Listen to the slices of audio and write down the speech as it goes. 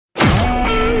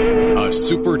a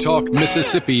Super Talk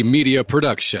Mississippi media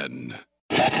production.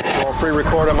 I'll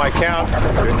pre-record on my count.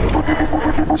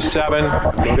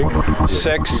 7,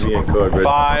 6,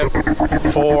 5,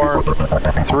 4,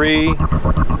 3,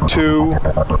 2.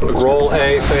 Roll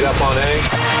A, fade up on A.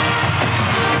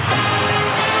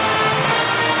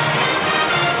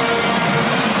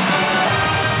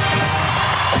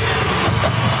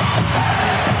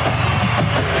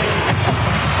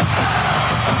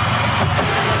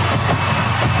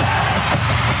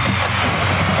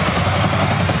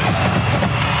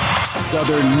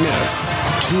 Southern Miss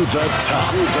to the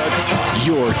top.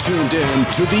 You're tuned in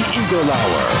to the Eagle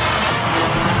Hour.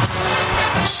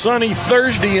 Sunny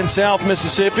Thursday in South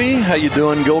Mississippi. How you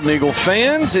doing, Golden Eagle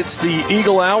fans? It's the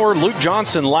Eagle Hour. Luke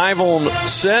Johnson live on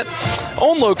set,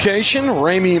 on location.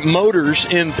 Ramey Motors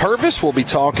in Purvis. We'll be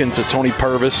talking to Tony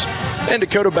Purvis and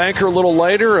Dakota Banker a little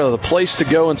later. The place to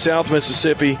go in South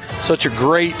Mississippi. Such a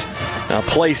great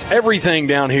place. Everything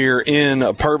down here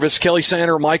in Purvis. Kelly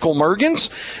Sander, Michael Mergens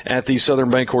at the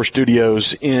Southern Bancorp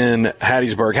Studios in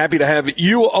Hattiesburg. Happy to have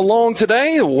you along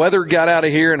today. The weather got out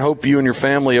of here, and hope you and your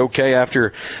family okay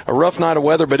after a rough night of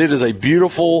weather, but it is a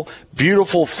beautiful,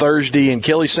 beautiful Thursday, and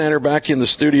Kelly Sander back in the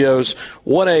studios.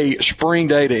 What a spring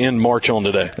day to end March on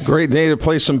today. Great day to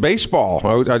play some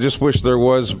baseball. I just wish there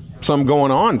was some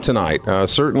going on tonight.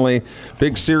 Certainly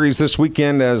big series this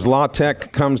weekend as La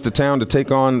Tech comes to town to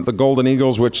take on the Golden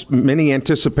Eagles, which many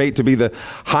anticipate to be the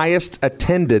highest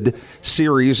attended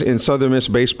series in Southern Miss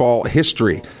baseball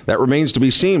history. That remains to be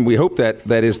seen. We hope that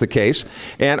is the case.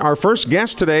 And our first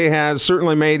guest today has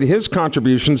certainly made his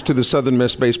contributions to the Southern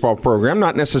Miss baseball program,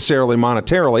 not necessarily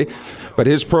monetarily, but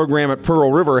his program at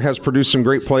Pearl River has produced some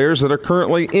great players that are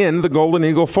currently in the Golden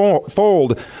Eagle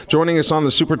fold. Joining us on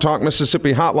the Super Talk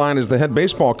Mississippi hotline is the head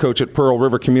baseball coach at Pearl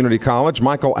River Community College,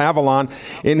 Michael Avalon.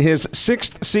 In his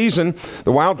 6th season,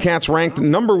 the Wildcats ranked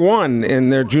number 1 in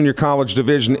their junior college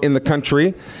division in the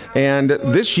country. And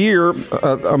this year,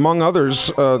 among others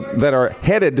that are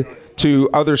headed to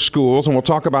other schools, and we'll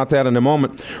talk about that in a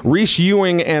moment, Reese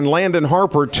Ewing and Landon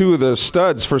Harper, 2 of the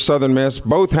studs for Southern Miss,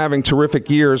 both having terrific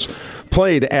years,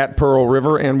 played at Pearl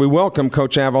River. And we welcome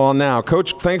Coach Avalon now.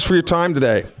 Coach, thanks for your time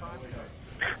today.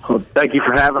 Well, thank you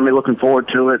for having me. Looking forward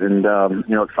to it, and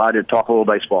excited to talk a little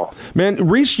baseball. Man,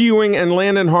 Reese Ewing and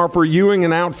Landon Harper, Ewing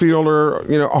an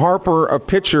outfielder, Harper a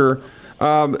pitcher.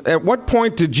 At what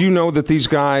point did you know that these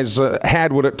guys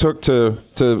had what it took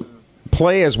to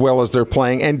play as well as they're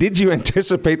playing, and did you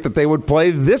anticipate that they would play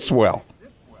this well?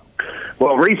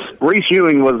 Well, Reese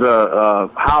Ewing was a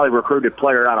highly recruited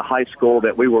player out of high school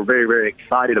that we were very, very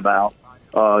excited about.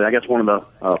 I guess one of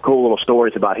the cool little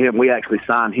stories about him, we actually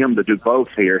signed him to do both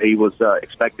here. He was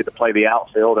expected to play the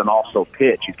outfield and also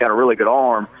pitch. He's got a really good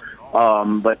arm,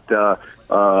 but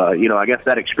I guess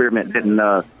that experiment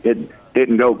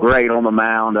didn't go great on the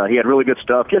mound. He had really good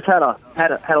stuff. Just had a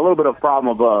little bit of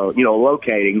problem of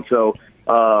locating. So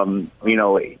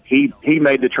he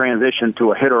made the transition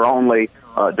to a hitter only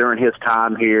during his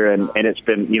time here, and it's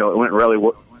been it went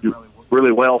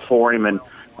really well for him, and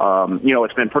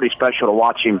it's been pretty special to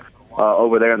watch him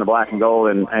over there in the black and gold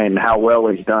and how well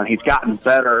he's done. He's gotten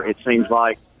better, it seems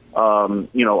like, over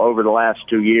the last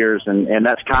 2 years, and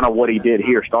that's kind of what he did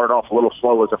here. Started off a little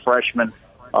slow as a freshman,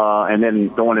 and then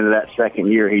going into that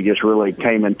second year, he just really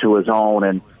came into his own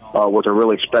and was a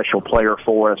really special player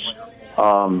for us.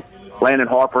 Landon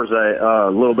Harper's a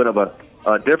little bit of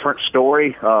a different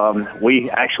story.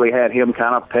 We actually had him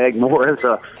kind of pegged more as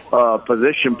a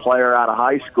position player out of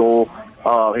high school.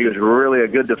 He was really a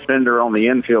good defender on the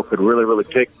infield, could really, really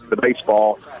kick the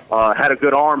baseball. Had a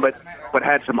good arm, but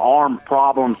had some arm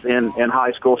problems in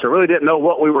high school, so really didn't know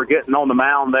what we were getting on the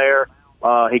mound there.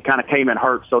 He kind of came in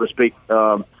hurt, so to speak,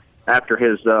 after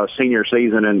his senior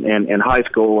season in high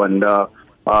school, and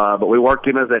but we worked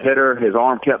him as a hitter. His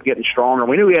arm kept getting stronger.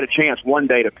 We knew he had a chance one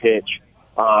day to pitch.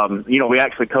 We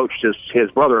actually coached his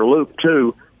brother Luke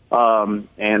too,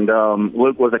 and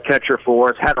Luke was a catcher for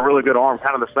us. Had a really good arm,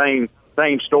 kind of the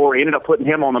same story. Ended up putting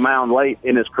him on the mound late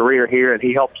in his career here, and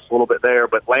he helped us a little bit there.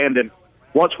 But Landon,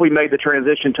 once we made the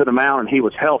transition to the mound and he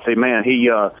was healthy, man, he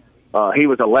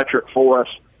was electric for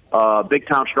us. Big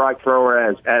time strike thrower,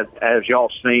 as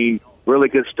y'all seen. Really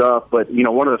good stuff. But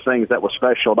one of the things that was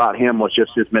special about him was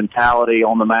just his mentality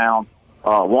on the mound.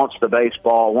 Wants the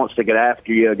baseball, wants to get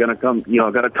after you, going to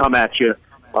come at you.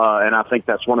 And I think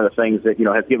that's one of the things that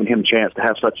has given him a chance to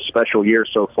have such a special year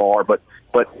so far. But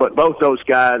both those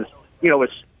guys,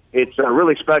 it's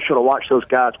really special to watch those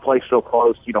guys play so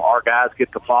close. Our guys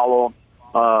get to follow them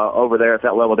over there at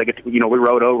that level. They get to, we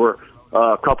rode over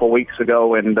a couple weeks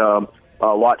ago and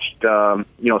watched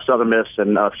Southern Miss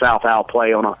and South Al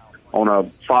play on on a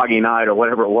foggy night or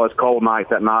whatever it was, cold night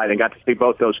that night, and got to see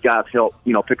both those guys help,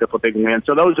 pick up a big win.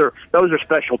 So those are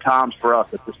special times for us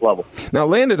at this level. Now,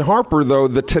 Landon Harper, though,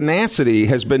 the tenacity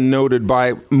has been noted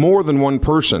by more than one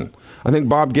person. I think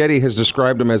Bob Getty has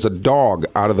described him as a dog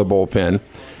out of the bullpen.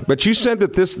 But you said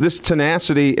that this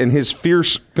tenacity and his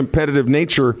fierce competitive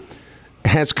nature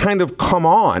has kind of come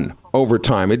on over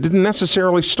time. It didn't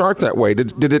necessarily start that way.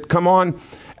 Did it come on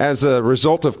as a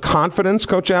result of confidence,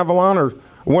 Coach Avalon, or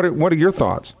what are your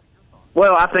thoughts?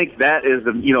 Well, I think that is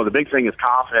the big thing is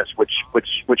confidence,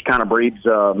 which kind of breeds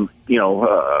as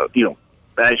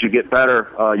you get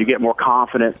better, you get more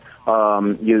confident.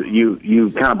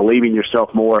 You kind of believe in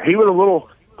yourself more. He was a little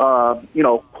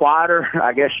quieter,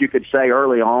 I guess you could say,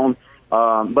 early on.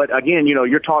 But again,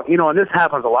 you're talking, and this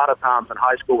happens a lot of times in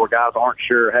high school where guys aren't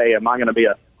sure, hey, am I going to be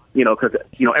because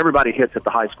everybody hits at the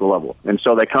high school level, and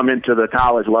so they come into the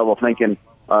college level thinking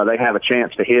they have a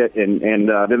chance to hit, and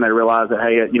then they realize that,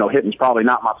 hey, hitting's probably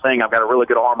not my thing. I've got a really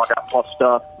good arm. I got plus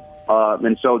stuff,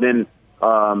 and so then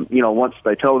once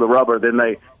they toe the rubber, then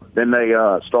they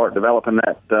start developing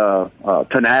that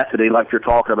tenacity, like you're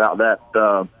talking about, that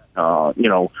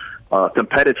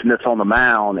competitiveness on the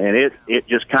mound, and it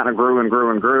just kind of grew and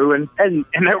grew and grew, and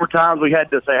there were times we had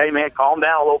to say, hey man, calm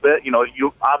down a little bit.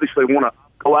 You obviously want to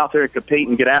go out there and compete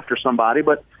and get after somebody,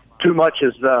 but too much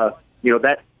is that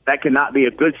cannot be a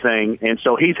good thing. And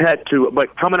so he's had to,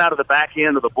 but coming out of the back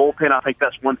end of the bullpen, I think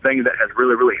that's one thing that has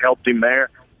really, really helped him there.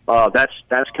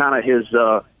 That's kind of his,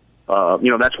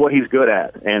 that's what he's good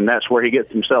at, and that's where he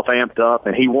gets himself amped up,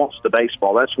 and he wants the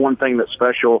baseball. That's one thing that's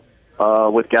special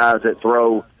with guys that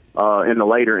throw in the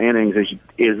later innings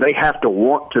is they have to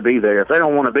want to be there. If they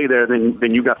don't want to be there,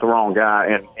 then you got the wrong guy.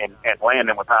 And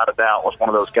Landon, without a doubt, was one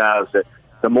of those guys that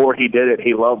the more he did it,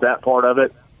 he loved that part of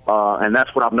it. And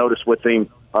that's what I've noticed with him,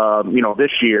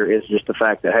 this year, is just the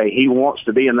fact that, hey, he wants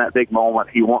to be in that big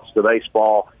moment. He wants the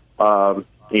baseball, and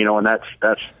that's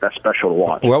special to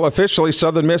watch. Well, officially,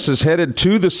 Southern Miss is headed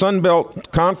to the Sun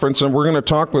Belt Conference, and we're going to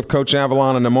talk with Coach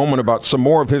Avalon in a moment about some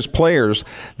more of his players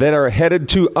that are headed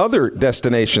to other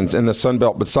destinations in the Sun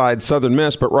Belt besides Southern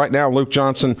Miss. But right now, Luke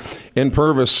Johnson in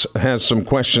Purvis has some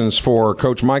questions for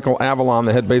Coach Michael Avalon,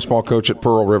 the head baseball coach at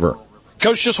Pearl River.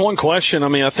 Coach, just one question. I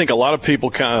mean, I think a lot of people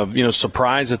kind of,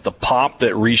 surprised at the pop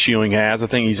that Reese Ewing has. I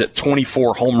think he's at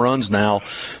 24 home runs now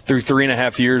through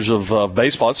 3.5 years of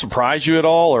baseball. Did it surprise you at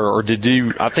all, or did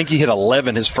you? I think he hit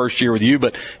 11 his first year with you,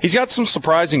 but he's got some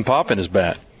surprising pop in his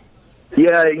bat.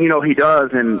 Yeah, he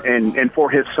does, and for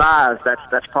his size,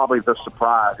 that's probably the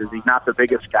surprise. Is he's not the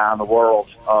biggest guy in the world,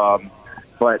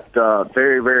 but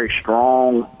very, very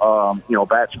strong.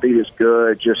 Bat speed is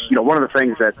good. Just, one of the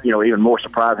things that, even more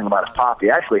surprising about his pop, he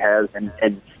actually has,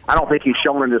 and I don't think he's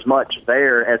shown it as much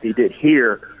there as he did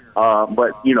here,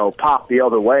 but, pop the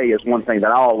other way is one thing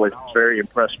that I always was very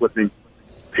impressed with him.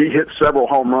 He hit several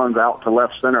home runs out to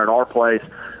left center at our place,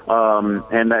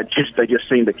 and they just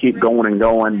seem to keep going and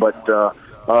going. But,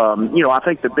 I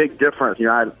think the big difference,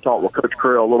 I talked with Coach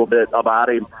Krill a little bit about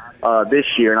him this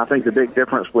year, and I think the big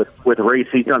difference with Reese,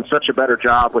 he's done such a better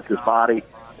job with his body,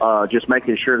 just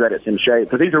making sure that it's in shape.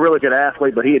 Because he's a really good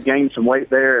athlete, but he had gained some weight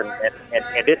there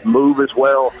and didn't move as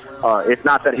well. It's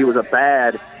not that he was a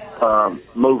bad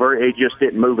mover. He just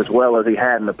didn't move as well as he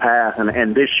had in the past.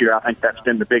 And this year, I think that's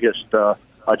been the biggest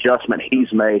adjustment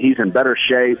he's made. He's in better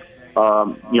shape,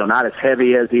 not as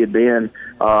heavy as he had been,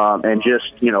 and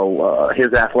just,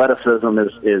 his athleticism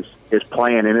is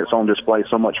playing in its own display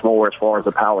so much more as far as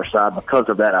the power side because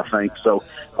of that, I think. So,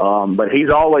 but he's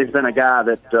always been a guy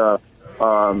that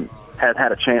has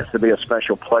had a chance to be a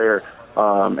special player,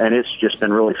 and it's just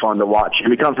been really fun to watch.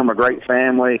 And he comes from a great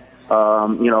family,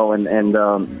 and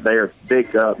they are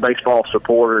big baseball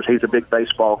supporters. He's a big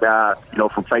baseball guy,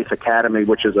 from Faith Academy,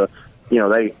 which is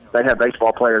they have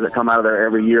baseball players that come out of there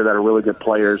every year that are really good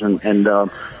players, and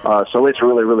so it's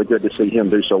really, really good to see him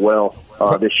do so well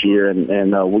this year,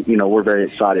 and we're very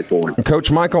excited for him. Coach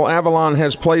Michael Avalon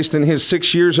has placed in his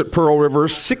 6 years at Pearl River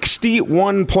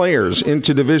 61 players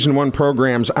into Division I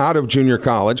programs out of junior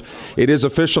college. It is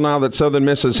official now that Southern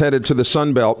Miss is headed to the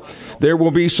Sun Belt. There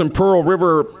will be some Pearl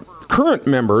River current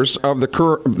members of the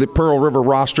Pearl River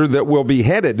roster that will be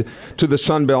headed to the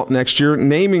Sun Belt next year,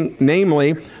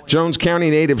 namely Jones County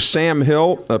native Sam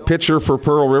Hill, a pitcher for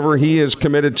Pearl River. He is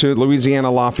committed to Louisiana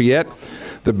Lafayette.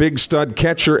 The big stud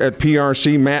catcher at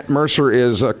PRC, Matt Mercer,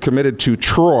 is committed to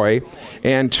Troy.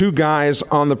 And two guys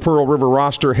on the Pearl River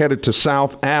roster headed to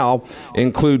South Al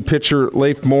include pitcher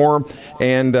Leif Moore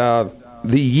and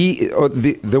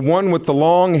the one with the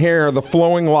long hair, the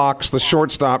flowing locks, the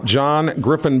shortstop, John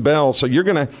Griffin Bell. So you're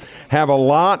going to have a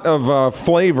lot of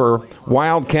flavor,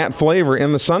 Wildcat flavor,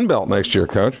 in the Sun Belt next year,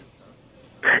 Coach.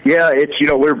 Yeah, it's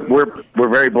we're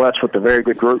very blessed with a very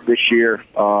good group this year.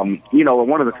 One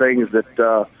of the things that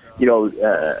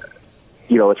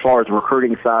as far as the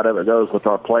recruiting side of it goes with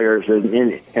our players,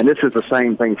 and this is the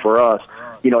same thing for us.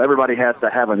 Everybody has to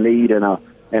have a need and a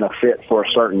fit for a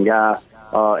certain guy,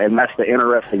 and that's the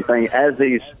interesting thing. As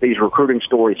these recruiting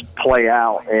stories play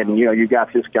out, and you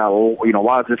got this guy.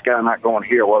 Why is this guy not going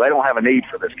here? Well, they don't have a need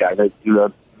for this guy.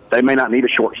 They may not need a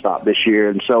shortstop this year,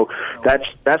 and so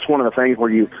that's one of the things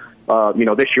where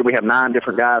this year we have 9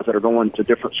 different guys that are going to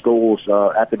different schools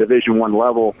at the Division I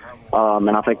level, and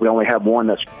I think we only have one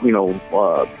that's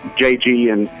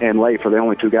JG and Leif are the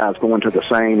only 2 guys going to the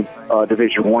same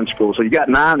Division I school. So you got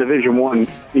 9 Division I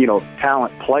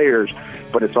talent players,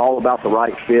 but it's all about the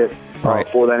right fit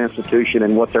for that institution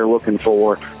and what they're looking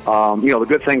for. The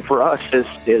good thing for us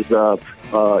is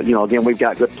again, we've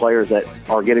got good players that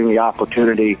are getting the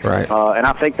opportunity. Right. And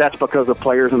I think that's because of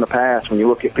players in the past. When you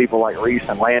look at people like Reese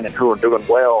and Landon who are doing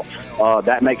well,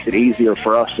 that makes it easier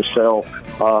for us to sell,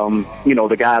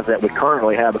 the guys that we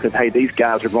currently have because, hey, these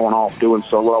guys are going off doing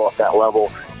so well at that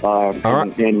level.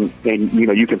 And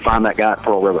you can find that guy at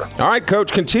Pearl River. All right,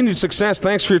 Coach, continued success.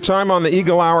 Thanks for your time on the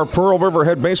Eagle Hour. Pearl River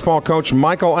head baseball coach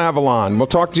Michael Avalon. We'll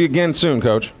talk to you again soon,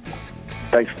 Coach.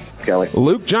 Thanks, Kelly.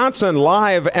 Luke Johnson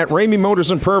live at Ramey Motors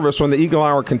in Purvis when the Eagle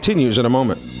Hour continues in a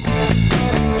moment.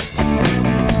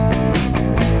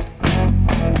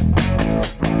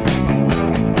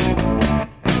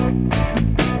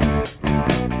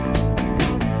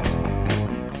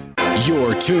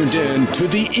 You're tuned in to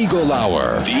the Eagle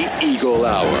Hour. The Eagle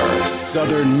Hour.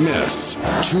 Southern Miss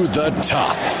to the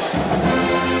top.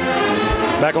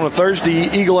 Back on a Thursday,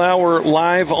 Eagle Hour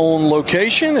live on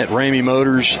location at Ramey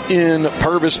Motors in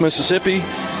Purvis, Mississippi.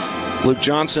 Luke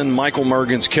Johnson, Michael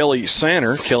Mergens, Kelly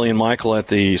Sanner. Kelly and Michael at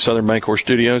the Southern Bancorp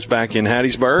Studios back in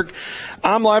Hattiesburg.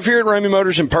 I'm live here at Ramey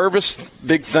Motors in Purvis.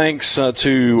 Big thanks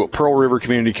to Pearl River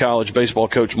Community College baseball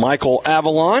coach Michael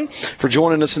Avalon for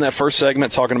joining us in that first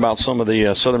segment, talking about some of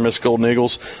the Southern Miss Golden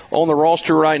Eagles on the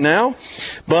roster right now.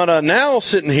 But now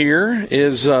sitting here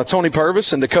is Tony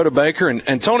Purvis and Dakota Baker.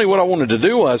 And Tony, what I wanted to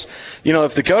do was,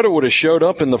 if Dakota would have showed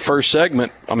up in the first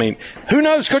segment, I mean, who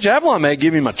knows? Coach Avalon may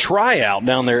give him a tryout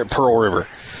down there at Pearl River.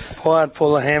 Well, I'd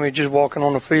pull a hammy just walking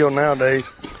on the field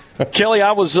nowadays. Kelly,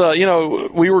 I was,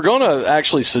 we were going to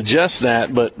actually suggest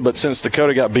that, but since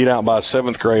Dakota got beat out by a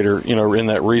 7th grader, in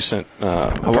that recent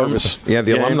Purvis the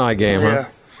game. alumni game, huh?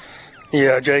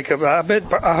 Yeah, Jacob. I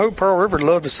hope Pearl River would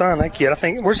love to sign that kid. I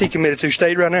think, where's he committed to?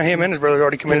 State right now? Him and his brother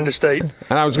already committed to State.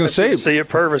 And I was going to say, see at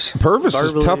Purvis. Purvis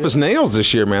is tough as nails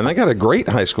this year, man. They got a great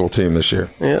high school team this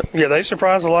year. Yeah, they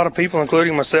surprised a lot of people,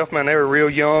 including myself, man. They were real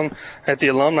young at the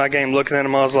alumni game. Looking at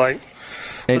them, I was like,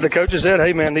 but the coaches said,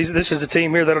 hey, man, this is a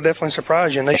team here that'll definitely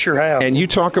surprise you, and they sure have. And you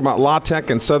talk about La Tech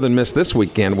and Southern Miss this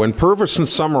weekend. When Purvis and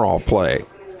Summerall play,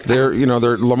 they're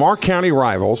Lamar County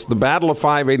rivals, the Battle of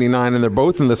 589, and they're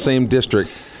both in the same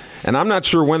district. And I'm not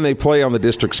sure when they play on the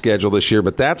district schedule this year,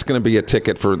 but that's going to be a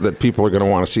ticket that people are going to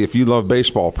want to see. If you love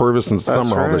baseball, Purvis and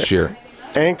Summerall this year.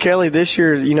 And, Kelly, this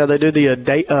year, they do the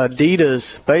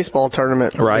Adidas baseball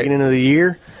tournament at the beginning of the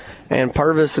year. And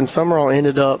Purvis and Summerall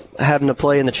ended up having to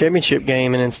play in the championship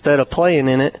game, and instead of playing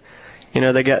in it,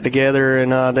 they got together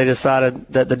and they decided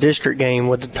that the district game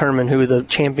would determine who the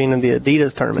champion of the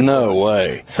Adidas tournament was. No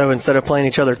way. So instead of playing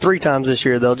each other 3 times this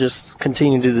year, they'll just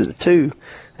continue to do the 2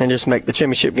 and just make the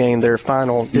championship game their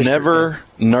final district Never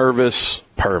game. Nervous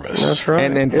Purvis. That's right.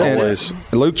 And always.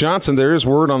 Luke Johnson, there is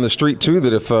word on the street, too,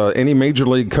 that if any major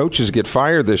league coaches get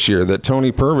fired this year, that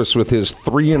Tony Purvis, with his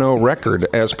 3-0 record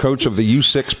as coach of the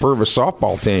U6 Purvis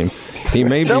softball team, he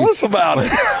may Tell us about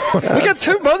it. We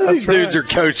got both of these dudes are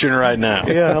coaching right now.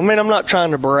 Yeah, I mean, I'm not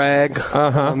trying to brag,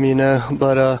 but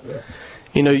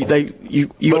you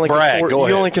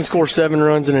only can score 7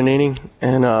 runs in an inning,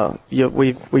 and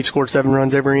we've scored 7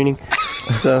 runs every inning,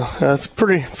 so that's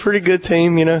pretty good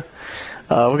team. We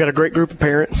got a great group of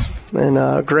parents and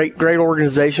a great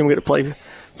organization. We get to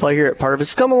play here at Purvis.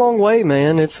 It's come a long way,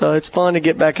 man. It's fun to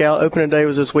get back out. Opening day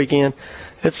was this weekend.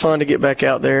 It's fun to get back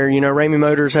out there. Ramey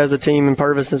Motors has a team in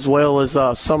Purvis as well as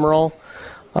Summerall.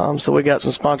 So we got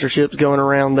some sponsorships going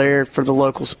around there for the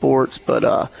local sports,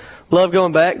 but love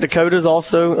going back. Dakota's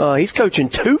also he's coaching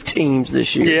 2 teams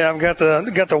this year. Yeah, I've got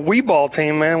the wee ball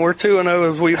team, man. We're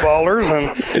 2-0 as wee ballers,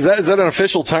 and is that an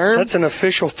official term? That's an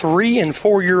official 3- and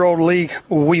 4-year-old league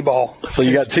wee ball. So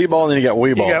you got T-ball and then you got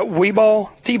wee ball. You got wee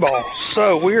ball, T-ball.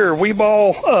 So we're wee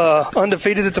ball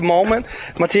undefeated at the moment.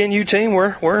 My 10U team,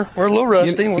 we're a little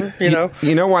rusty.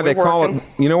 You know why they call it?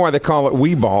 You know why they call it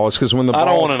wee ball? Is because when the ball, I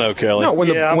don't want to know, Kelly. No,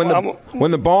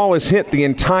 when the ball is hit, the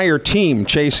entire team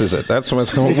chases it. That's why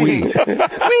it's called wee.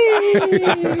 Whee!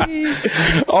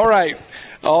 Whee! All right.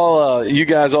 You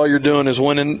guys, all you're doing is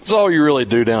winning. It's all you really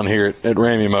do down here at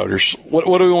Ramey Motors.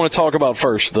 What do we want to talk about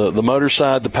first? The motor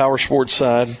side, the power sports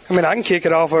side? I mean, I can kick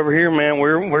it off over here, man.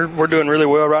 We're doing really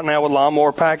well right now with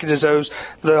lawnmower packages.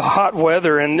 The hot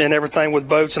weather and everything with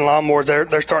boats and lawnmowers,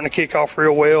 they're starting to kick off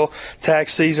real well.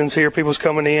 Tax season's here. People's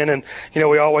coming in, and,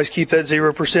 we always keep that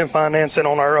 0% financing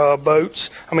on our boats.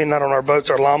 I mean, not on our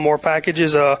boats, our lawnmower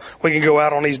packages. We can go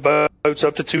out on these boats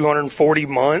up to 240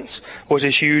 months, which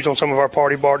is huge on some of our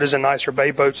party barges and nicer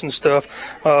bay boats and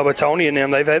stuff. But Tony and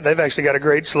them, they've actually got a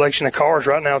great selection of cars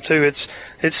right now too. It's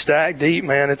stacked deep,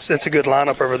 man. It's a good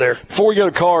lineup over there. Before we go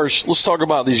to cars, let's talk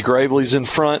about these Gravely's in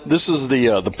front. This is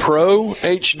the Pro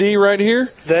HD right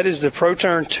here. That is the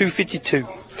ProTurn 252.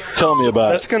 Tell me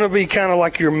about That's going to be kind of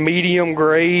like your medium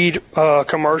grade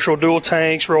commercial dual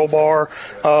tanks, roll bar,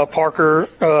 Parker,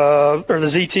 or the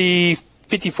ZT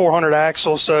 5400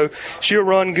 axle, so she'll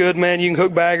run good, man. You can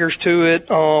hook baggers to it.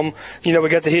 We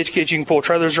got the hitch kit. You can pull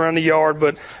trailers around the yard,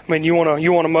 but I mean, you want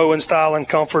to mow in style and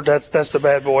comfort. That's the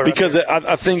bad boy. Because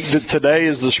I think that today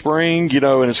is the spring,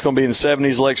 and it's going to be in the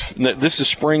 70s. This is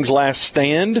spring's last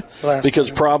stand because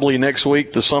probably next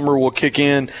week the summer will kick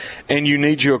in, and you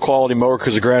need a quality mower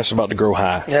because the grass is about to grow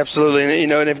high. Absolutely,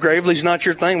 and if Gravely's not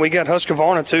your thing, we got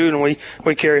Husqvarna too, and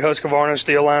we carry Husqvarna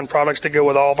Steel Line products to go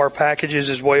with all of our packages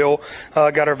as well.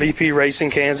 Got our VP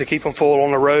racing cans to keep them full on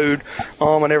the road,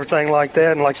 and everything like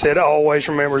that. And like I said, always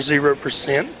remember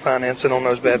 0% financing on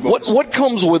those bad boys. What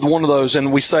comes with one of those?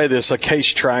 And we say this: a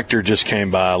Case tractor just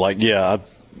came by.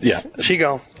 She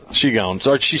gone. She gone.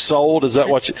 So she sold? Is that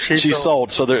she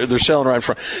sold? So they're selling right in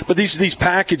front. But these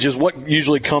packages, what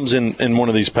usually comes in one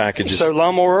of these packages? So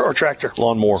lawnmower or tractor?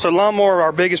 Lawnmower. So lawnmower,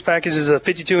 our biggest package is a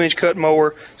 52-inch cut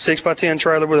mower, 6x10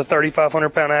 trailer with a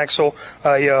 3,500-pound axle,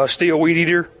 a steel weed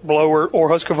eater, blower, or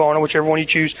Husqvarna, whichever one you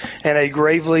choose, and a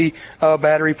Gravely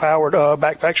battery-powered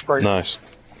backpack sprayer. Nice.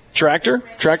 Tractor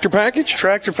package?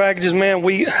 Tractor packages, man.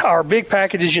 Our big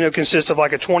packages, consist of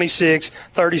like a 26,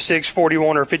 36,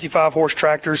 41, or 55 horse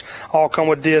tractors. All come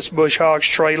with discs, bush hogs,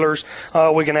 trailers.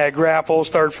 We can add grapples,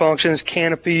 third functions,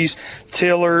 canopies,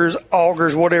 tillers,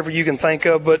 augers, whatever you can think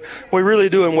of. But we're really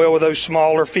doing well with those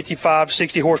smaller 55,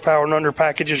 60 horsepower and under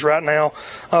packages right now.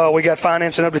 We got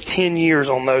financing up to 10 years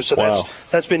on those. So wow.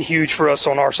 That's been huge for us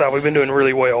on our side. We've been doing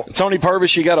really well. Tony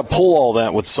Purvis, you got to pull all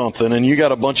that with something, and you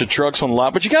got a bunch of trucks on the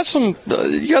lot, but you got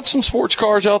some sports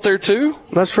cars out there too.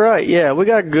 That's right. Yeah, we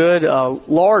got a good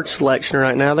large selection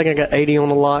right now. I think I got 80 on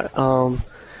the lot.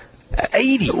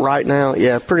 80 right now.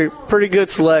 Yeah, pretty good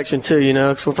selection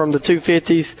too. So from the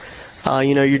 250s,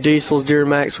 your diesels,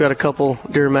 Duramax. We got a couple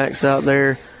Duramax out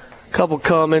there. Couple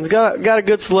Cummins. Got a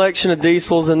good selection of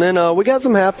diesels, and then we got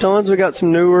some half tons. We got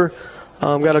some newer.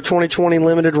 Got a 2020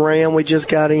 Limited Ram we just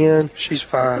got in. She's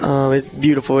fine. It's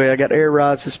beautiful. Yeah, I got air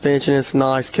ride suspension. It's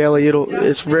nice, Kelly.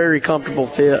 It's very comfortable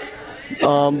fit.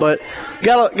 But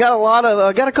got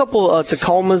a couple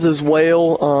Tacomas as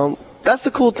well. That's the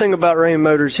cool thing about Ramey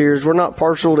Motors here is we're not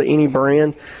partial to any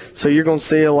brand, so you're gonna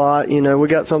see a lot. We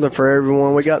got something for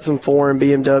everyone. We got some foreign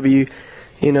BMW,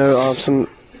 some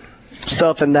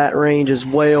stuff in that range as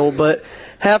well, but.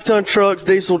 Half-ton trucks,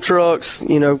 diesel trucks,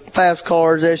 fast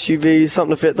cars, SUVs,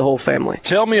 something to fit the whole family.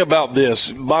 Tell me about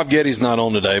this. Bob Getty's not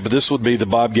on today, but this would be the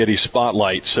Bob Getty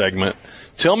Spotlight segment.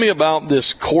 Tell me about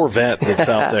this Corvette that's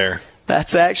out there.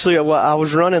 That's actually I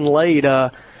was running late.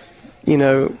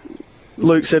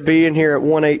 Luke said be in here at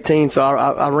 1:18, so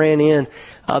I ran in.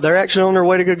 They're actually on their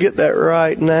way to go get that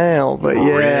right now, but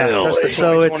yeah. Really? That's the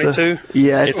 2022?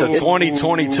 It's a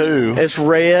 2022. It's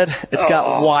red. It's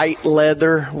got white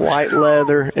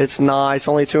leather. It's nice.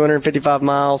 Only 255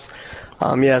 miles.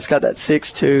 It's got that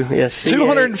 6.2. Yes,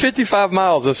 255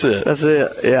 miles. That's it. That's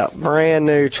it. Yeah, brand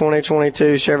new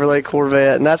 2022 Chevrolet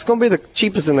Corvette, and that's going to be the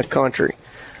cheapest in the country.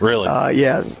 Really?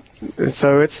 Yeah.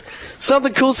 So it's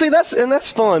something cool. See,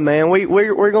 that's fun, man.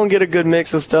 We're going to get a good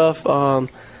mix of stuff.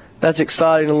 That's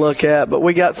exciting to look at, but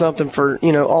we got something for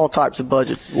all types of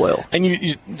budgets as well.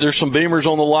 And there's some Beamers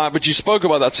on the lot, but you spoke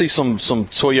about that. I see some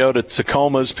Toyota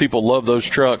Tacomas. People love those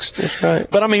trucks. That's right.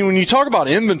 But I mean, when you talk about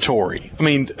inventory, I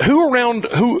mean,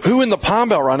 who in the Pine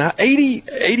Belt right now?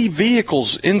 80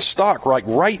 vehicles in stock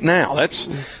right now. That's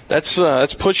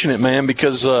pushing it, man.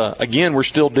 Because again, we're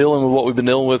still dealing with what we've been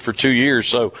dealing with for 2 years.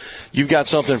 So you've got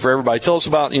something for everybody. Tell us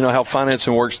about how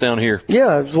financing works down here.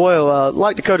 Yeah, as well.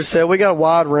 Like Dakota said, we got a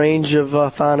wide range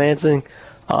of financing,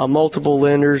 multiple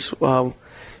lenders. Some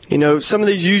of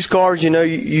these used cars, you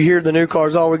hear the new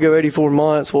cars, we go 84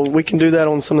 months. Well, we can do that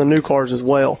on some of the new cars as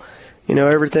well.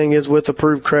 Everything is with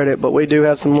approved credit, but we do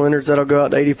have some lenders that'll go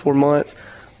out to 84 months.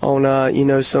 on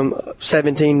some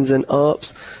 17s and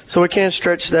ups. So we can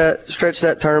stretch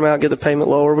that term out, get the payment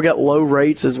lower. We got low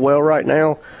rates as well right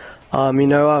now.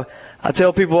 I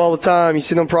tell people all the time, you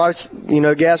see them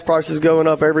gas prices going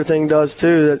up, everything does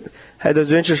too. That had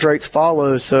those interest rates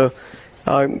follow. So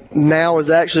now is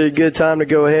actually a good time to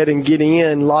go ahead and get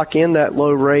in, lock in that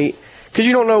low rate, because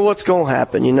you don't know what's going to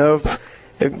happen.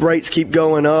 If rates keep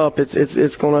going up,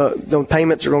 the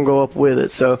payments are going to go up with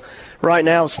it. So right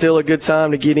now is still a good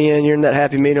time to get in. You're in that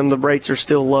happy medium. The rates are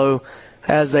still low,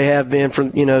 as they have been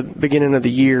from beginning of the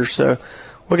year. So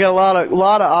we got a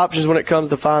lot of options when it comes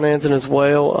to financing as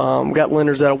well. We got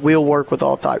lenders that will work with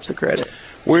all types of credit.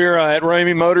 We're at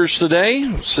Ramey Motors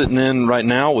today, sitting in right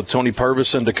now with Tony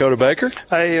Purvis and Dakota Baker.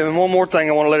 Hey, and one more thing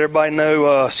I want to let everybody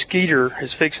know, Skeeter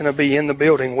is fixing to be in the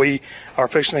building. We are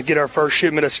fixing to get our first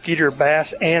shipment of Skeeter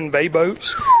bass and bay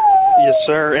boats. Yes,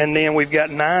 sir. And then we've got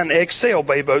 9 XL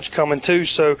bay boats coming too.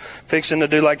 So fixing to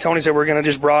do, like Tony said, we're going to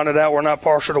just broaden it out. We're not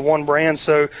partial to one brand.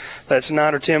 So that's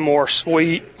 9 or 10 more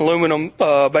sweet aluminum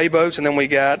bay boats. And then we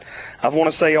got, I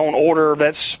want to say on order,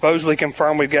 that's supposedly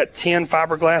confirmed, we've got 10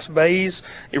 fiberglass bays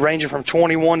ranging from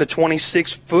 21 to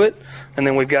 26 foot. And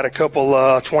then we've got a couple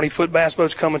 20-foot bass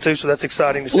boats coming too, so that's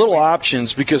exciting to see. Little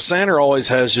options, because Sander always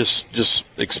has just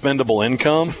expendable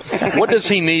income. What does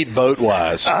he need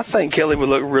boat-wise? I think Kelly would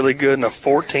look really good in a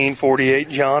 1448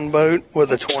 John boat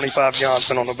with a 25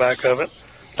 Johnson on the back of it.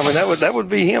 I mean, that would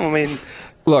be him. I mean,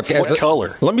 look, what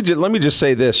color? Let me just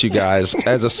say this, you guys.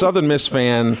 As a Southern Miss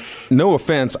fan, no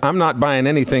offense, I'm not buying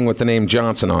anything with the name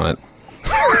Johnson on it.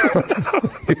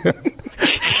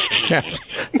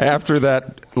 After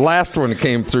that last one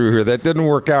came through here, that didn't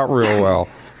work out real well.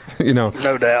 No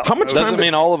doubt. How much time doesn't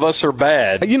mean all of us are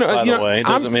bad. By the way, it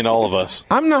doesn't mean all of us.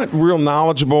 I'm not real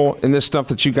knowledgeable in this stuff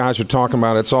that you guys are talking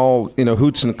about. It's all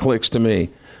hoots and clicks to me.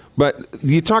 But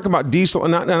you talk about diesel,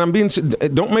 and I'm being.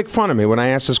 Don't make fun of me when I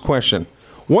ask this question.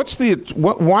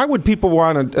 Why would people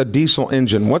want a diesel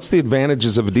engine? What's the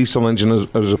advantages of a diesel engine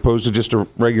as opposed to just a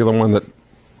regular one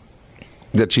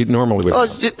that you normally would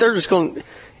have? They're just going.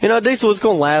 Diesel is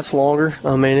going to last longer.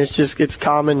 I mean, it's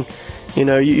common.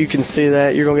 You can see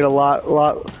that you're going to get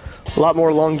a lot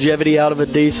more longevity out of a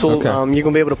diesel. Okay. You're going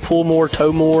to be able to pull more,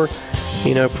 tow more.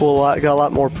 Got a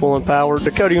lot more pulling power.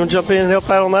 Dakota, you want to jump in and help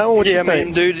out on that one? What do you think? I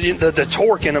mean, dude, the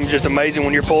torque in them is just amazing.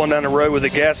 When you're pulling down the road with the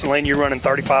gasoline, you're running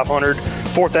 3,500,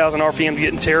 4,000 RPM,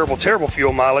 getting terrible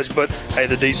fuel mileage. But hey,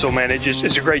 the diesel, man, it's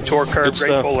a great torque curve,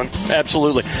 great pulling.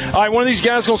 Absolutely. All right, one of these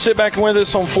guys is going to sit back and with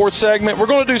us on fourth segment. We're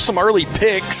going to do some early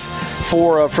picks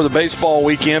for the baseball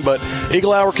weekend, but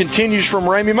Eagle Hour continues from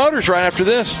Ramey Motors right after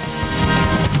this.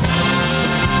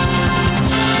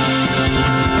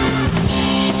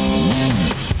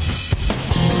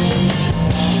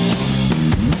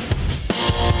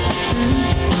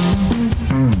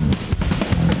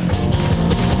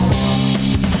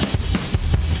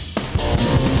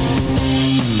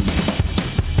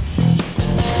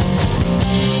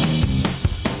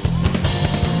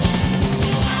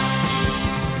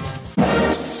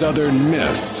 Southern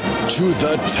Miss to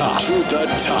the top. To the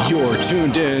top. You're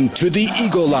tuned in to the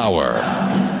Eagle Hour.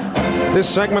 This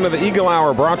segment of the Eagle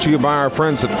Hour brought to you by our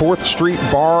friends at 4th Street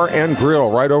Bar and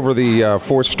Grill, right over the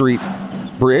 4th Street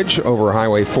Bridge over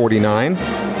Highway 49.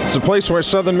 It's a place where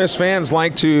Southern Miss fans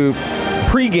like to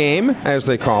pregame, as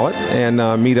they call it,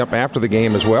 and meet up after the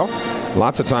game as well.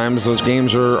 Lots of times those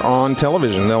games are on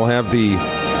television. They'll have the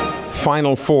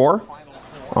Final Four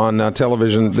on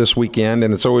television this weekend,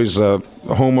 and it's always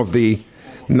home of the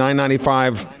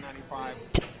 $9.95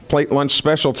 plate lunch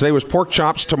special. Today was pork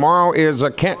chops. Tomorrow is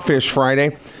a Catfish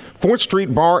Friday. 4th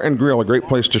Street Bar and Grill, a great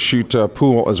place to shoot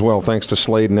pool as well. Thanks to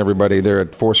Slade and everybody there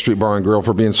at 4th Street Bar and Grill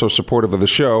for being so supportive of the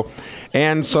show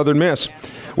and Southern Miss.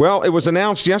 Well, it was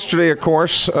announced yesterday, of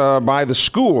course, by the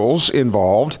schools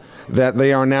involved that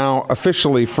they are now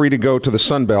officially free to go to the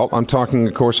Sun Belt. I'm talking,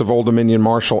 of course, of Old Dominion,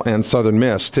 Marshall, and Southern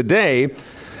Miss. Today,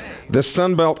 the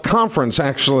Sun Belt Conference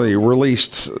actually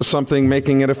released something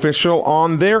making it official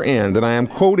on their end, and I am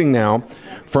quoting now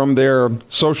from their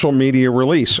social media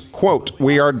release. Quote,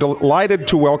 "We are delighted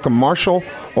to welcome Marshall,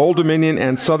 Old Dominion,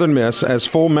 and Southern Miss as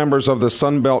full members of the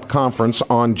Sun Belt Conference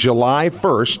on July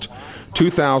 1st,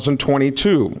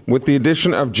 2022. With the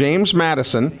addition of James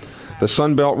Madison, the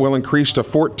Sun Belt will increase to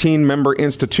 14 member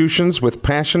institutions with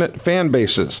passionate fan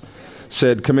bases,"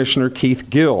 said Commissioner Keith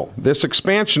Gill. "This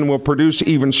expansion will produce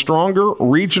even stronger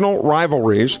regional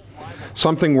rivalries,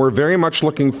 something we're very much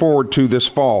looking forward to this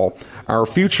fall. Our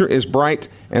future is bright,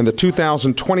 and the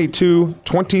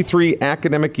 2022-23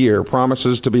 academic year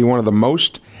promises to be one of the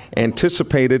most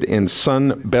anticipated in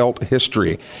Sun Belt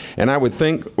history." And I would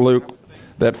think, Luke,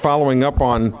 that following up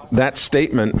on that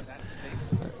statement,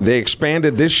 They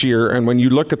expanded this year, and when you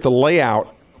look at the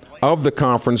layout of the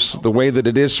conference, the way that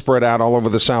it is spread out all over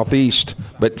the Southeast,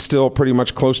 but still pretty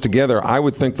much close together, I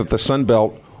would think that the Sun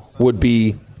Belt would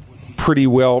be pretty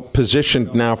well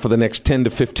positioned now for the next 10 to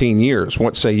 15 years.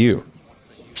 What say you?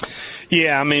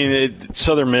 Yeah, I mean,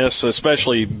 Southern Miss,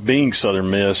 especially being Southern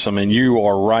Miss, I mean, you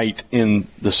are right in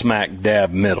the smack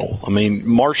dab middle. I mean,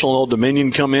 Marshall and Old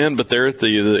Dominion come in, but they're at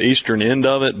the eastern end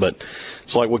of it. But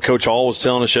it's like what Coach Hall was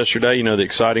telling us yesterday. You know, the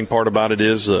exciting part about it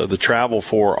is the travel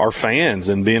for our fans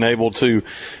and being able to, you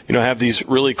know, have these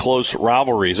really close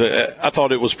rivalries. I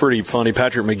thought it was pretty funny.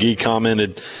 Patrick McGee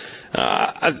commented,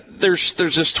 there's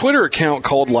this Twitter account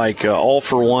called All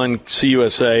for One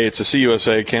CUSA. It's a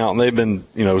CUSA account, and they've been,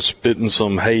 you know, spitting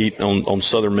some hate on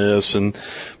Southern Miss and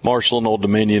Marshall and Old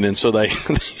Dominion, and so they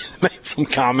made some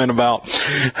comment about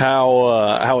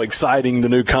how exciting the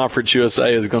new Conference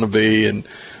USA is going to be, and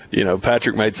you know,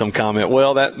 Patrick made some comment.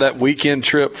 Well, that weekend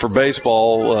trip for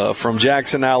baseball from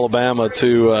Jackson, Alabama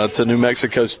to New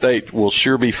Mexico State will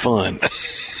sure be fun.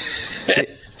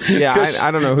 Yeah,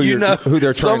 I don't know who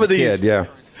they're trying to kid. Yeah,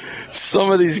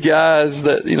 some of these guys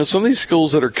that, you know, some of these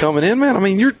schools that are coming in, man. I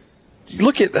mean, you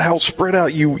look at how spread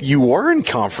out you were in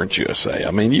Conference USA.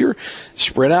 I mean, you're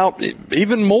spread out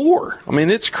even more. I mean,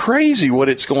 it's crazy what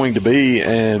it's going to be,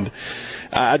 and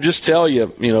I just tell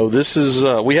you, you know, this is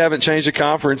we haven't changed the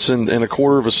conference in a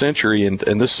quarter of a century, and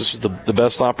this is the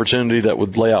best opportunity that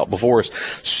would lay out before us.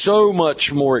 So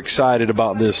much more excited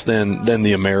about this than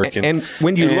the American. And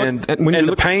when you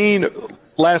look, pain,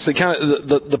 lastly, kind of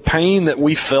the pain that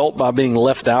we felt by being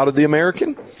left out of the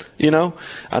American. You know,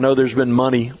 I know there's been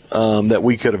money that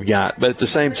we could have got, but at the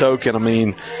same token, I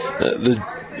mean,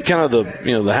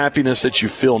 the happiness that you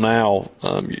feel now,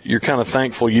 you're kind of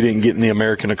thankful you didn't get in the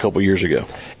American a couple years ago.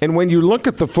 And when you look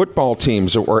at the football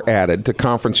teams that were added to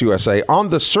Conference USA, on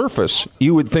the surface,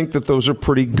 you would think that those are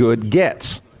pretty good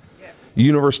gets.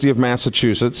 University of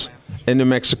Massachusetts and New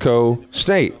Mexico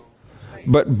State.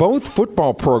 But both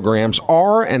football programs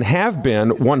are and have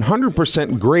been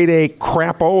 100% grade A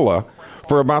crapola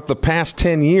for about the past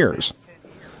 10 years.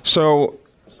 So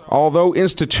although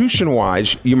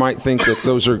institution-wise, you might think that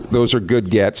those are good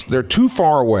gets, they're too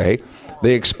far away.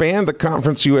 They expand the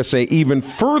Conference USA even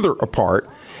further apart,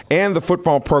 and the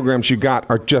football programs you got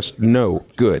are just no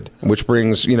good, which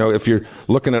brings, you know, if you're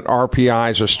looking at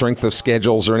RPIs or strength of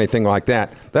schedules or anything like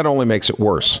that, that only makes it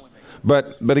worse.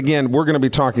 But again, we're going to be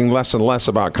talking less and less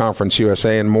about Conference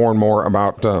USA and more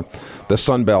about the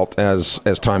Sun Belt as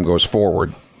time goes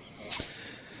forward.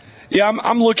 Yeah,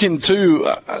 I'm looking too.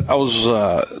 I was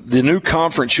the new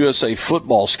Conference USA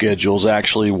football schedules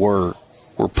actually were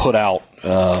put out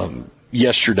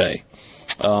yesterday.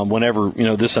 Whenever, you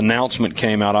know, this announcement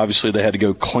came out, obviously they had to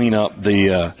go clean up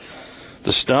the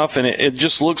stuff, and it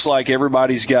just looks like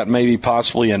everybody's got maybe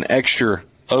possibly an extra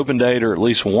open date or at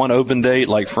least one open date.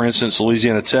 Like for instance,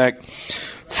 Louisiana Tech,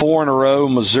 4 in a row: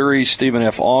 Missouri, Stephen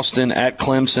F. Austin, at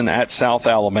Clemson, at South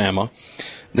Alabama.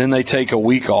 Then they take a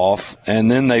week off, and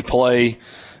then they play,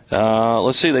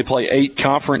 they play 8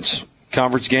 conference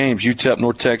games: UTEP,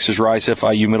 North Texas, Rice,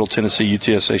 FIU, Middle Tennessee,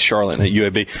 UTSA, Charlotte, and at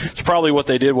UAB. So probably what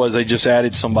they did was they just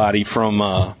added somebody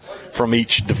from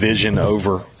each division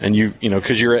over, and you know,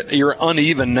 because you're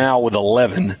uneven now with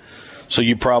 11, so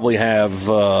you probably have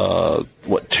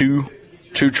two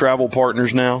travel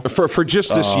partners now for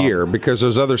just this year, because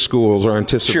those other schools are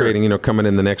anticipating, sure, you know, coming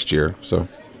in the next year. So.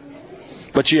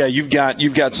 But yeah, you've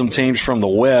got some teams from the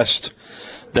West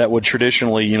that would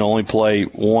traditionally, you know, only play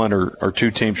 1 or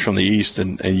 2 teams from the East,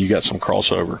 and you got some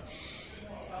crossover.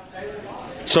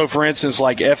 So, for instance,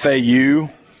 like FAU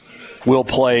will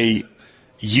play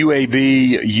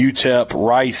UAB, UTEP,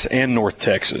 Rice, and North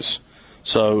Texas.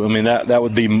 So, I mean, that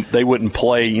would be, they wouldn't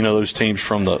play, you know, those teams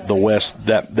from the West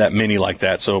that many like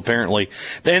that. So apparently,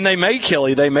 and they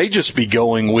may just be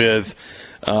going with.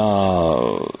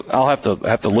 I'll have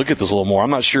to look at this a little more. I'm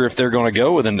not sure if they're going to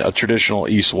go with a traditional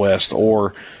East-West,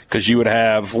 or because you would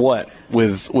have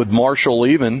with Marshall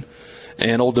leaving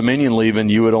and Old Dominion leaving,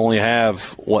 you would only have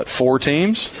 4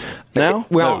 teams now?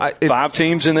 Well, 5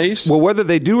 teams in the East? Well, whether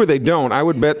they do or they don't, I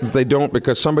would bet that they don't,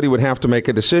 because somebody would have to make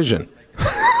a decision.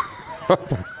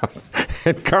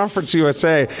 And Conference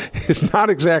USA has not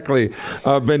exactly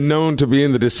been known to be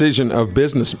in the decision of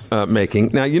business making.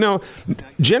 Now, you know,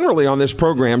 generally on this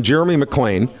program, Jeremy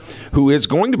McClain, who is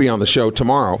going to be on the show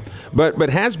tomorrow, but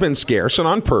has been scarce, and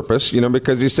on purpose, you know,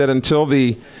 because he said until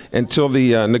the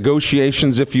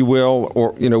negotiations, if you will,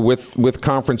 or, you know, with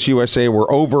Conference USA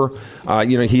were over,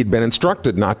 you know, he'd been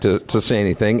instructed not to say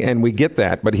anything, and we get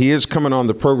that. But he is coming on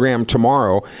the program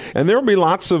tomorrow, and there will be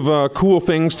lots of cool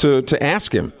things to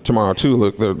ask him tomorrow too. too,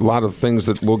 Luke. There are a lot of things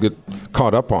that we'll get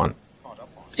caught up on.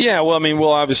 Yeah, well, I mean,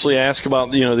 we'll obviously ask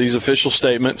about, these official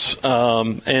statements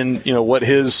and, what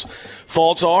his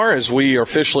thoughts are as we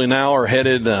officially now are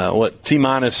headed,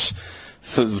 T-minus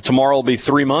tomorrow will be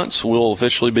 3 months. We'll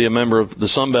officially be a member of the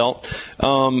Sun Belt.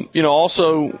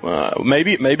 Also,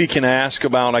 maybe can ask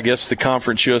about, I guess, the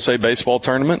Conference USA baseball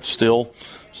tournament still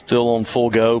on full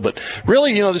go. But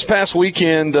really, this past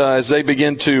weekend, as they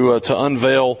begin to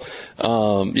unveil,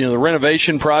 the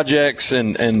renovation projects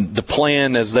and the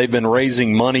plan as they've been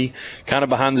raising money kind of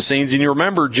behind the scenes. And you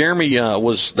remember Jeremy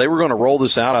they were going to roll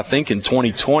this out, I think, in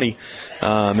 2020.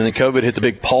 And then COVID hit the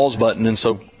big pause button. And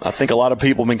so I think a lot of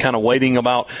people have been kind of waiting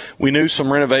we knew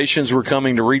some renovations were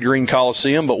coming to Reed Green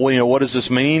Coliseum, but what does this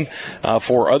mean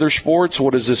for other sports?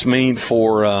 What does this mean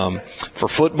for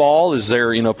football? Is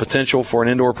there, potential for an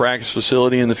indoor practice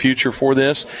facility in the future for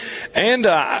this? And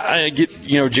I get,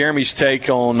 Jeremy's take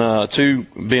on, too,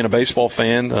 being a baseball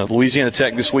fan, Louisiana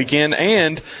Tech this weekend,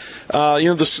 and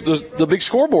the big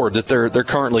scoreboard that they're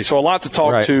currently. So a lot to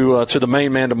talk to the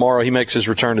main man tomorrow. He makes his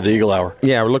return to the Eagle Hour.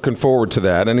 Yeah, we're looking forward to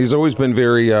that, and he's always been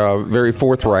very, very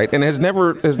forthright, and has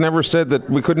never said that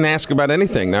we couldn't ask about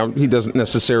anything. Now he doesn't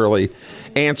necessarily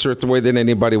answer it the way that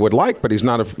anybody would like, but he's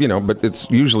not but it's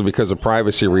usually because of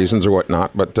privacy reasons or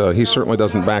whatnot. But he certainly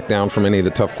doesn't back down from any of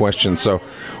the tough questions. So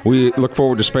we look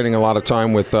forward to spending a lot of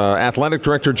time with Athletic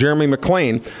Director Jeremy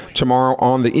McClain tomorrow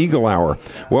on the Eagle Hour.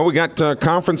 Well, we got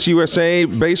Conference USA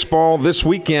baseball this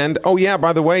weekend. Oh yeah,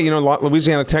 by the way,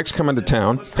 Louisiana Tech's coming to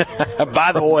town.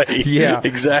 By the way, yeah,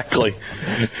 exactly.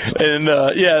 And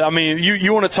I mean,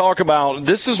 you want to talk about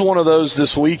this is one of those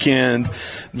this weekend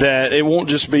that it won't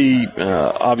just be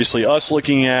obviously us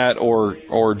looking at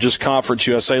or just Conference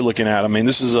USA looking at. I mean,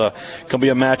 this is going to be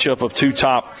a matchup of two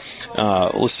top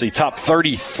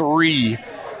 33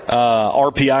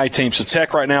 RPI teams. So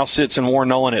Tech right now sits in Warren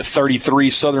Nolan at 33,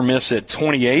 Southern Miss at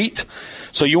 28.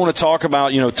 So you want to talk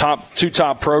about, two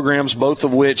top programs, both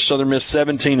of which Southern Miss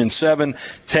 17-7,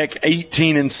 Tech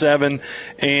 18-7,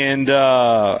 and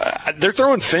they're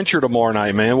throwing Fincher tomorrow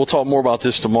night, man. We'll talk more about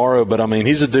this tomorrow, but I mean,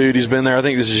 he's a dude. He's been there. I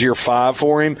think this is year 5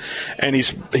 for him, and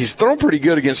he's thrown pretty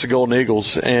good against the Golden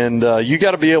Eagles. And you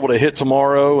got to be able to hit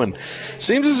tomorrow. And it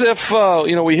seems as if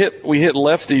we hit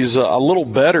lefties a little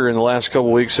better in the last couple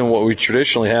of weeks than what we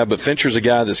traditionally have. But Fincher's a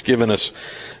guy that's given us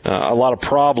a lot of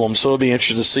problems, so it'll be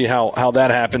interesting to see how that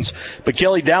happens. But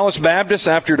Kelly, Dallas Baptist,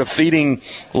 after defeating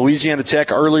Louisiana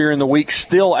Tech earlier in the week,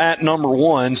 still at number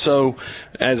 1. So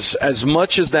as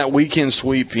much as that weekend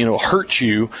sweep, hurts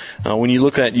you, when you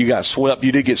look at you got swept,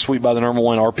 you did get swept by the number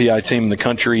 1 RPI team in the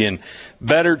country, and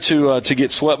better to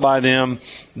get swept by them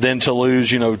than to lose,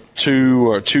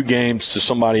 two games to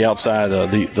somebody outside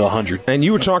the 100. And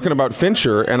you were talking about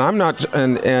Fincher, and I'm not,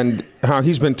 and how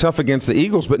he's been tough against the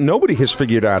Eagles, but nobody has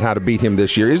figured out how to beat him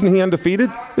this year. Isn't he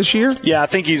undefeated this year? Yeah, I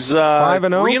think he's 5-0,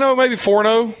 3-0, maybe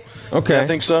 4-0. Okay, yeah, I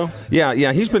think so.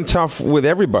 Yeah, he's been tough with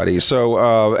everybody.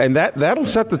 So, and that'll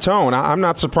set the tone. I'm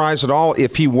not surprised at all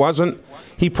if he wasn't.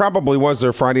 He probably was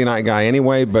their Friday night guy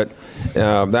anyway, but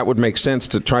that would make sense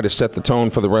to try to set the tone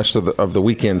for the rest of the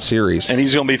weekend series. And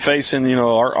he's going to be facing,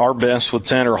 our best with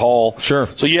Tanner Hall. Sure.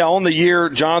 So, on the year,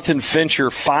 Jonathan Fincher,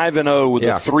 5-0 with a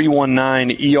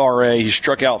 3.19 ERA. He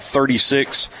struck out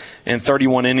 36 in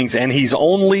 31 innings, and he's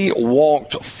only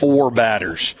walked 4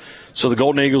 batters. So the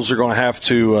Golden Eagles are going to have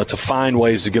to find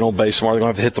ways to get on base tomorrow. They're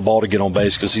going to have to hit the ball to get on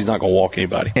base because he's not going to walk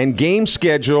anybody. And the game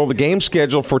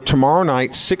schedule for tomorrow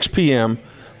night, 6 p.m.,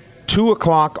 2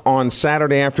 o'clock on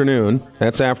Saturday afternoon.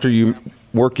 That's after you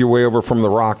work your way over from the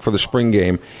Rock for the spring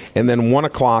game, and then 1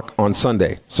 o'clock on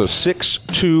Sunday. So 6,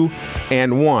 2,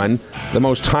 and 1, the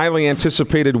most highly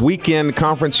anticipated weekend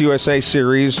Conference USA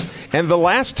series, and the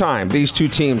last time these two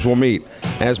teams will meet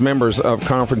as members of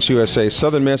Conference USA,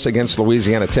 Southern Miss against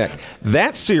Louisiana Tech.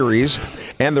 That series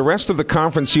and the rest of the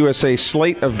Conference USA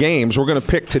slate of games we're going to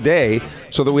pick today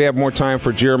so that we have more time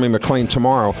for Jeremy McClain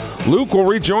tomorrow. Luke will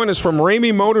rejoin us from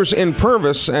Ramey Motors in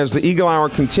Purvis as the Eagle Hour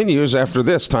continues after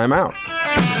this timeout.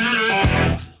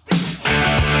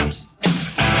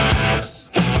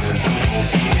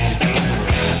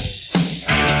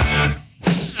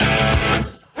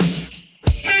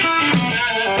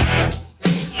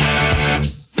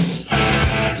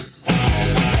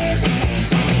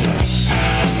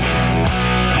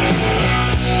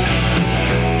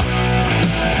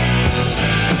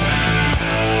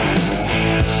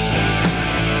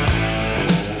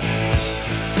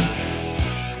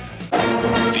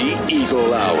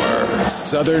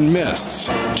 Southern Miss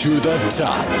to the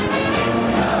top.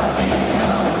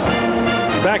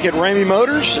 Back at Ramey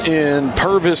Motors in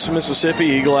Purvis, Mississippi.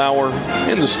 Eagle Hour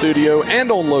in the studio and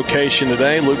on location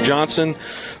today. Luke Johnson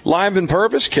live in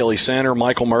Purvis. Kelly Sander,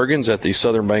 Michael Mergens at the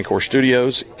Southern Bancorp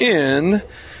Studios in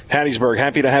Hattiesburg.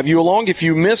 Happy to have you along. If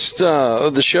you missed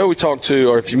the show,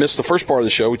 if you missed the first part of the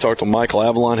show, we talked to Michael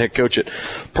Avalon, head coach at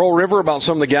Pearl River, about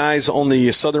some of the guys on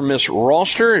the Southern Miss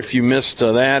roster. If you missed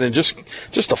that, and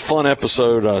just a fun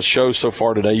episode show so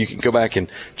far today, you can go back and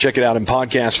check it out in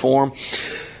podcast form.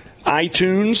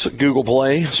 iTunes, Google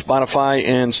Play, Spotify,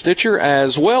 and Stitcher,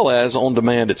 as well as on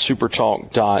demand at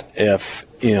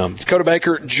supertalk.fm. Dakota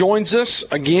Baker joins us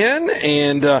again,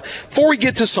 and before we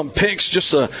get to some picks,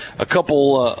 just a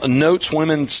couple notes.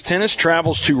 Women's tennis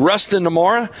travels to Ruston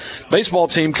tomorrow. Baseball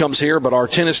team comes here, but our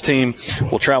tennis team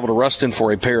will travel to Ruston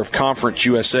for a pair of Conference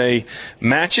USA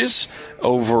matches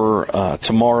over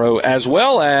tomorrow, as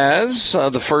well as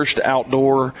the first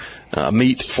outdoor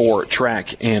meet for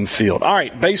track and field. All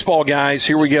right, baseball guys,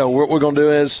 here we go. What we're going to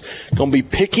do is going to be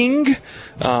picking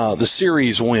the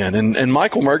series win, and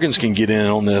Michael Mergens can get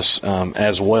in on this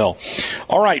as well.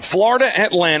 All right, Florida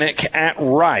Atlantic at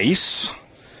Rice.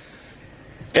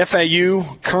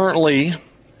 FAU currently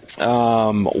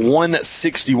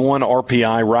 161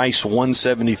 RPI, Rice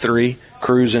 173.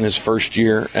 Cruz in his first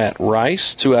year at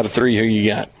Rice. 2 out of 3. Who you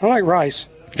got? I like Rice.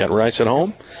 Got Rice at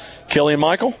home. Kelly and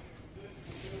Michael?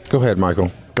 Go ahead,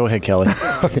 Michael. Go ahead, Kelly.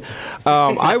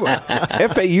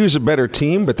 FAU's a better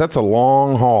team, but that's a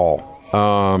long haul.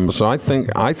 So I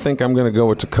think I'm going to go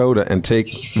with Dakota and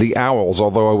take the Owls,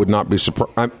 although I would not be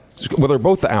surprised. Well, they're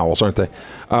both the Owls, aren't they?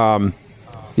 Go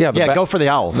for the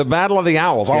Owls. The Battle of the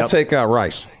Owls. I'll take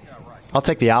Rice. I'll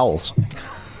take the Owls.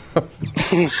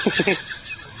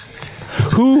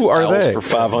 Who are Owls they? For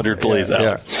 500, please.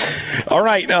 Yeah. All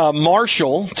right,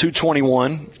 Marshall,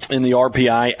 221 in the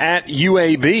RPI at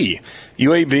UAB.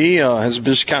 UAB has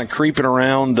just kind of creeping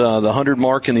around the 100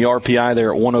 mark in the RPI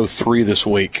there at 103 this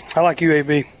week. I like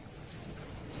UAB.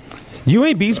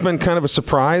 UAB's been kind of a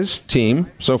surprise team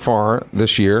so far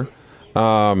this year.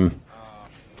 I'll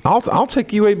take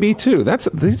UAB too.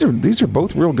 These are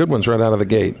both real good ones right out of the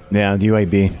gate. Yeah,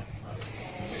 UAB.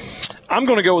 I'm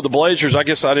going to go with the Blazers. I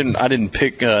guess I didn't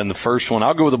pick in the first one.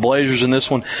 I'll go with the Blazers in this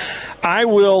one. I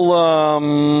will.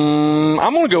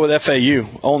 I'm going to go with FAU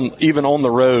even on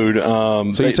the road.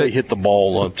 They hit the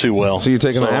ball too well. So you're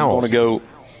taking the Owls.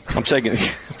 I'm taking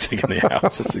the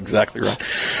Owls. That's exactly right.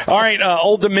 All right,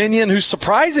 Old Dominion, who's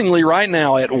surprisingly right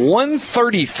now at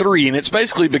 133, and it's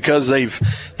basically because they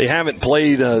haven't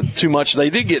played too much. They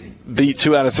did get beat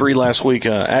 2 out of 3 last week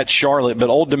at Charlotte, but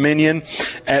Old Dominion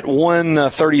at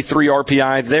 133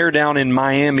 RPI. They're down in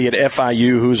Miami at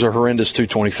FIU, who's a horrendous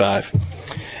 225.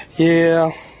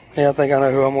 Yeah, I think I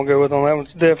know who I'm going to go with on that one.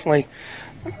 It's definitely.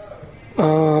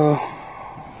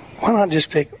 Why not just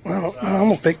pick? I'm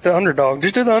going to pick the underdog.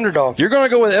 Just do the underdog. You're going to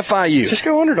go with FIU. Just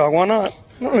go underdog. Why not?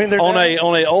 I mean,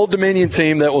 on a Old Dominion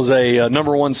team that was a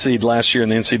number 1 seed last year in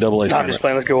the NCAA tournament. I'm just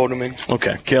playing. Let's go Old Dominion.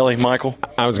 Okay, Kelly, Michael.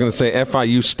 I was going to say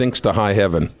FIU stinks to high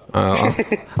heaven.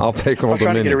 I'll take Old Dominion. I'm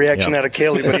trying to get a reaction out of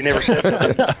Kelly, but he never said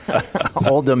that.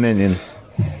 Old Dominion.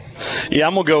 Yeah,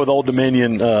 I'm going to go with Old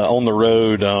Dominion on the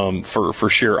road for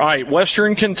sure. All right,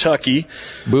 Western Kentucky.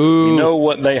 Boo. You know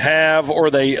what they have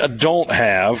or they don't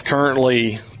have.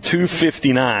 Currently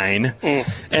 259.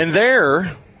 And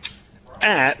they're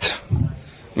at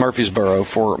Murfreesboro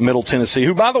for Middle Tennessee,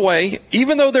 who, by the way,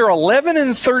 even though they're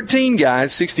 11-13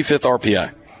 guys, 65th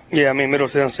RPI. Yeah, I mean, Middle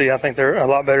Tennessee, I think they're a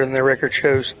lot better than their record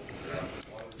shows.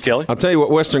 Kelly? I'll tell you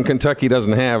what Western Kentucky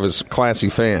doesn't have is classy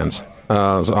fans.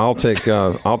 So I'll take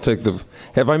the.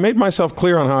 Have I made myself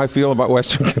clear on how I feel about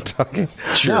Western Kentucky?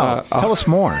 Sure. Tell us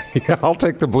more. Yeah, I'll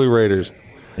take the Blue Raiders.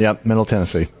 Yep, Middle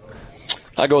Tennessee.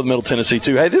 I go with Middle Tennessee,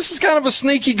 too. Hey, this is kind of a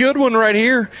sneaky good one right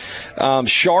here.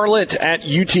 Charlotte at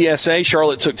UTSA.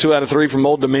 Charlotte took 2 out of 3 from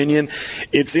Old Dominion.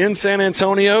 It's in San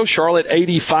Antonio. Charlotte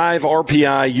 85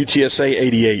 RPI, UTSA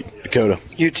 88. Dakota.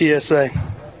 UTSA.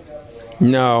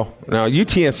 No,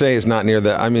 UTSA is not near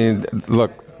that. I mean,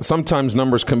 look, sometimes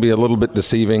numbers can be a little bit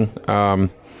deceiving. I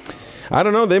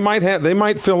don't know. They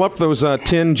might fill up those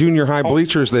 10 junior high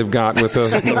bleachers they've got with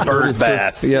a bird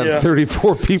bath. Yeah,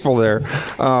 34 people there.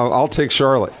 I'll take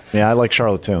Charlotte. Yeah, I like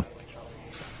Charlotte too.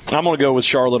 I'm going to go with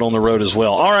Charlotte on the road as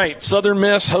well. All right, Southern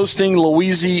Miss hosting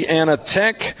Louisiana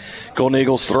Tech. Golden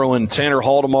Eagles throwing Tanner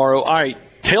Hall tomorrow. All right,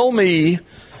 tell me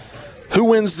who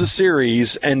wins the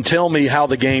series and tell me how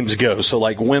the games go. So,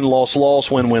 like, win, loss,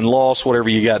 win, loss, whatever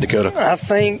you got, Dakota. I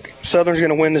think Southern's going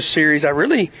to win this series.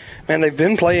 They've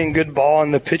been playing good ball,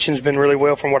 and the pitching's been really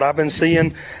well from what I've been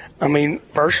seeing. I mean,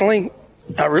 personally,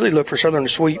 I really look for Southern to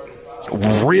sweep.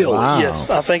 Really? Wow. Yes,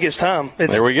 I think it's time.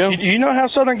 There we go. You know how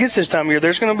Southern gets this time of year.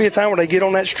 There's going to be a time where they get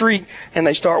on that streak and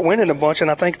they start winning a bunch, and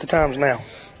I think the time's now.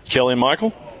 Kelly and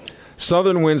Michael?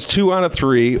 Southern wins 2 out of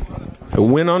 3. A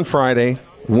win on Friday,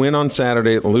 win on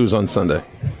Saturday, lose on Sunday.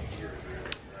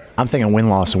 I'm thinking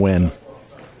win-loss-win.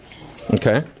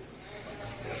 Okay.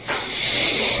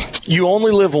 You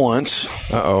only live once.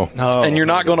 Uh-oh. And you're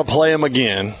not going to play them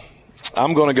again.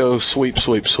 I'm going to go sweep,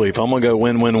 sweep, sweep. I'm going to go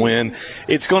win, win, win.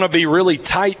 It's going to be really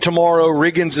tight tomorrow.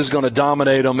 Riggins is going to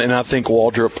dominate them, and I think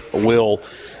Waldrop will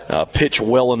pitch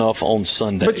well enough on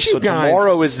Sunday. But you so guys,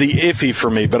 tomorrow is the iffy for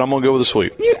me, but I'm going to go with a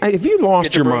sweep. If you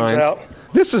lost your mind,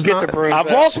 this is not. I've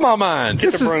lost my mind.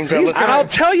 Get the brooms out. Let's go. I'll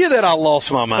tell you that I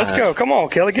lost my mind. Let's go. Come on,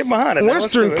 Kelly. Get behind it.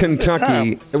 Western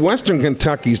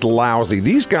Kentucky's lousy.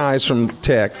 These guys from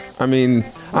Tech, I mean,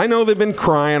 I know they've been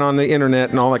crying on the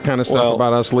internet and all that kind of stuff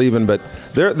about us leaving, but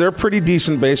they're pretty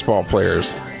decent baseball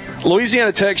players.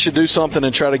 Louisiana Tech should do something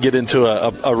and try to get into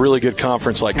a really good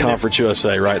conference like Conference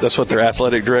USA, right? That's what their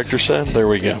athletic director said. There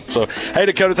we go. So, hey,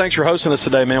 Dakota, thanks for hosting us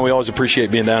today, man. We always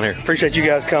appreciate being down here. Appreciate you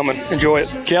guys coming. Enjoy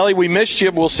it. Kelly, we missed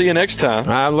you. We'll see you next time.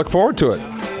 I look forward to it.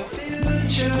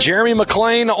 Jeremy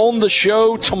McClain on the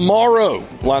show tomorrow.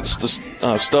 Lots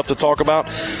of stuff to talk about.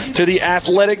 To the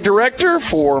athletic director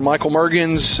for Michael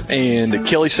Mergens and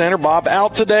Kelly Sander. Bob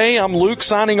out today. I'm Luke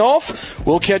signing off.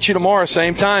 We'll catch you tomorrow,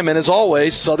 same time. And as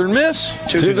always, Southern Miss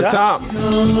to the top. To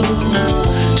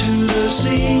the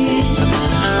sea,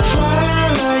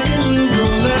 fly like an eagle,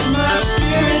 let my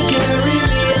spirit carry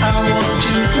me. I want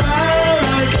to fly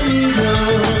like an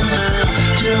eagle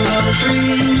till I'm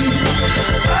free.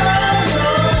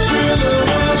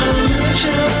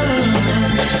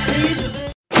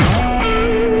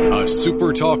 A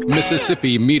SuperTalk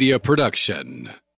Mississippi media production.